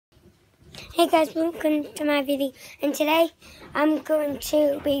Hey guys, welcome to my video, and today I'm going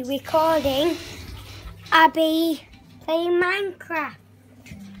to be recording Abby playing Minecraft.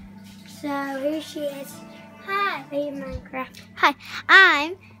 So here she is. Hi, playing Minecraft. Hi,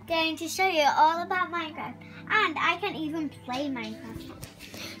 I'm going to show you all about Minecraft, and I can even play Minecraft.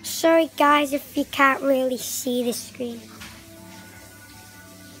 Sorry guys if you can't really see the screen.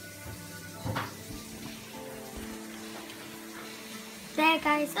 There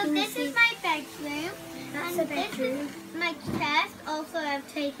guys, so this is my bedroom. That's and a bedroom. This is my chest. Also,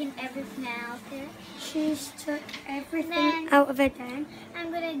 I've taken everything out of it. She's took everything out of it. Then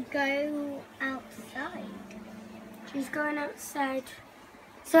I'm gonna go outside. She's going outside.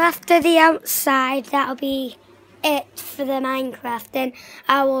 So after the outside, that'll be it for the Minecraft. Then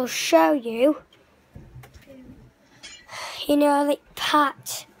I will show you. Like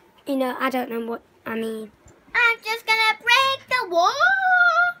part. I don't know what I mean. I'm just gonna break the wall.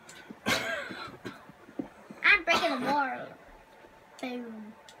 I'm breaking the wall.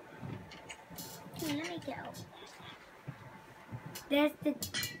 Boom. Let me go. There's the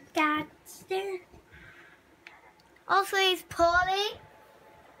dad there. Also, he's poorly.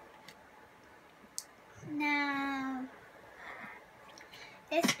 Now,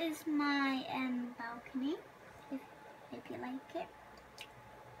 this is my balcony, if you like it.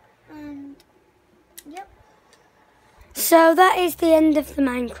 And, yep. So that is the end of the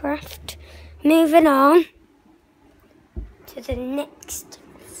Minecraft. Moving on to the next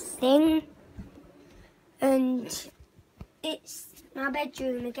thing. And it's my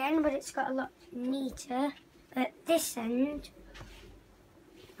bedroom again, but it's got a lot neater. At this end,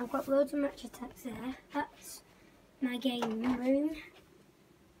 I've got loads of match attacks there. That's my gaming room.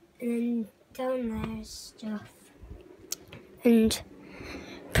 And then down there is stuff. And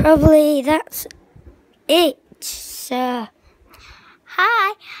probably that's it. So,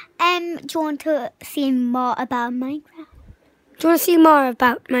 Hi. Do you want to see more about Minecraft? Do you want to see more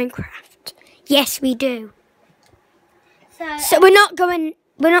about Minecraft? Yes, we do. So we're not going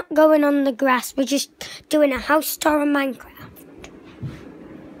on the grass. We're just doing a house tour of Minecraft.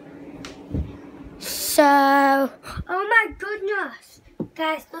 So, oh my goodness,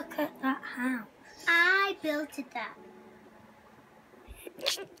 guys, look at that house. I built it that.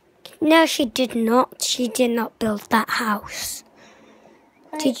 No, she did not. She did not build that house.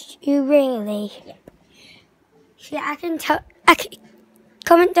 Did you really? Yeah. I can tell.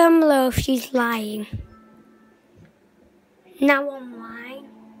 Comment down below if she's lying. Now online.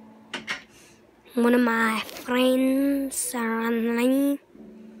 One of my friends are online.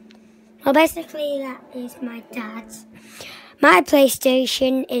 Well, basically that is my dad's. My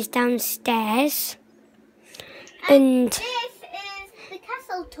PlayStation is downstairs. And this is the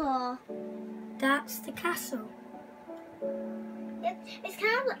castle tour. That's the castle.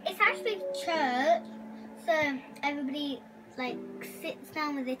 It's actually church, so everybody sits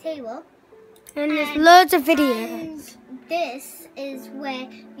down with a table. And there's loads of videos. And this is where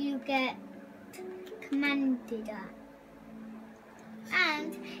you get commanded at.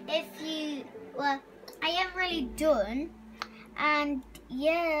 And I haven't really done. And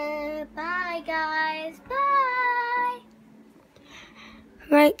yeah, bye guys, bye.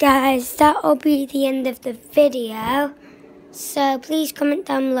 Right guys, that'll be the end of the video. So please comment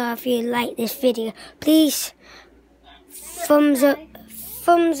down below if you like this video. Please thumbs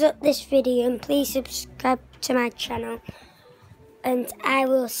up this video, and please subscribe to my channel. And I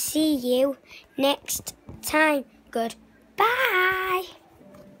will see you next time. Goodbye.